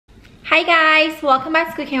Hi guys, welcome back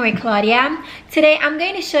to Cooking with Claudia. Today I'm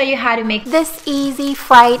going to show you how to make this easy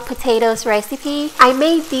fried potatoes recipe. I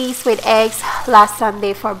made these with eggs last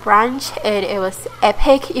Sunday for brunch and it was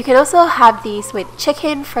epic. You can also have these with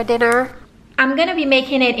chicken for dinner. I'm going to be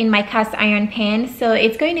making it in my cast iron pan, so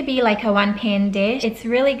it's going to be like a one pan dish. It's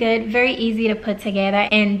really good, very easy to put together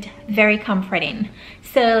and very comforting.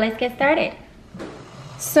 So let's get started.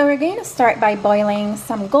 So we're going to start by boiling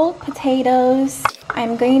some gold potatoes.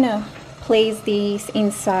 I'm going to place these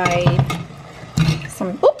inside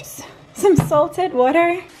some salted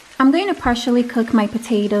water. I'm going to partially cook my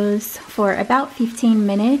potatoes for about 15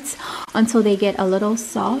 minutes until they get a little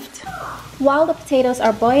soft. While the potatoes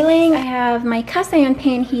are boiling, I have my cast iron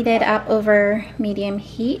pan heated up over medium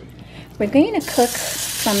heat. We're going to cook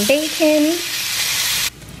some bacon.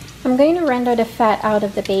 I'm going to render the fat out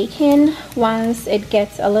of the bacon. Once it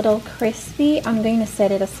gets a little crispy, I'm going to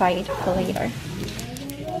set it aside for later.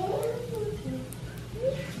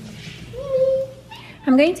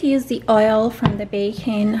 I'm going to use the oil from the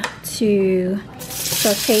bacon to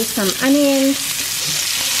saute some onions.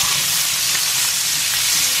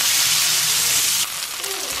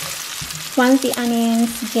 Once the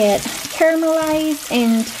onions get caramelized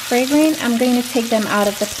and fragrant, I'm going to take them out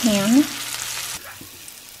of the pan.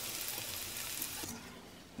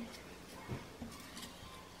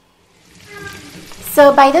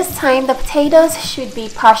 So by this time, the potatoes should be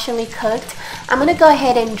partially cooked. I'm going to go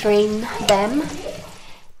ahead and drain them.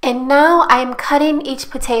 And now I'm cutting each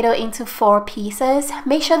potato into 4 pieces.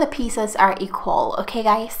 Make sure the pieces are equal, okay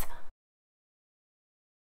guys?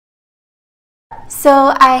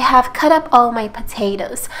 So I have cut up all my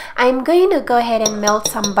potatoes. I'm going to go ahead and melt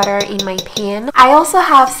some butter in my pan. I also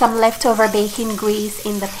have some leftover bacon grease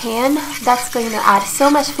in the pan. That's going to add so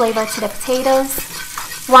much flavor to the potatoes.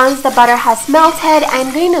 Once the butter has melted,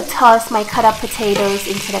 I'm going to toss my cut up potatoes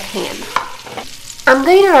into the pan. I'm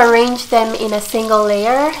going to arrange them in a single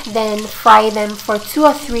layer, then fry them for 2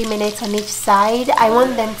 or 3 minutes on each side. I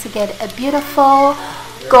want them to get a beautiful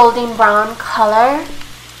golden brown color.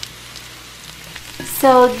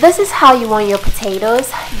 So this is how you want your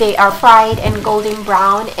potatoes. They are fried and golden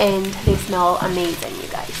brown and they smell amazing, you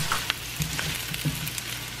guys.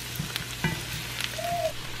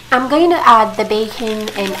 I'm going to add the bacon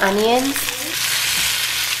and onions.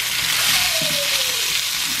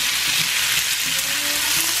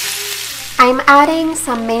 I'm adding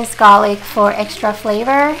some minced garlic for extra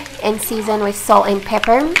flavor and season with salt and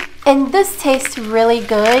pepper. And this tastes really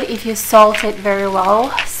good if you salt it very well.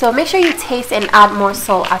 So make sure you taste and add more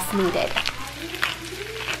salt as needed.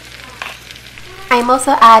 I'm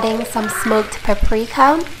also adding some smoked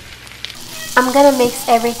paprika. I'm gonna mix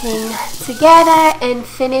everything together and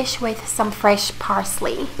finish with some fresh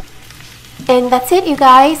parsley. And that's it, you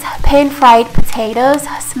guys. Pan-fried potatoes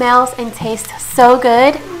smells and tastes so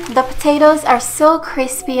good. The potatoes are so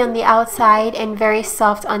crispy on the outside and very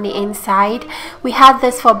soft on the inside. We had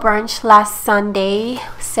this for brunch last Sunday,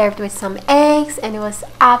 served with some eggs, and it was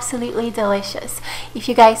absolutely delicious. If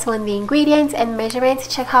you guys want the ingredients and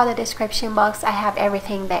measurements, check out the description box. I have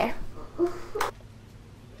everything there.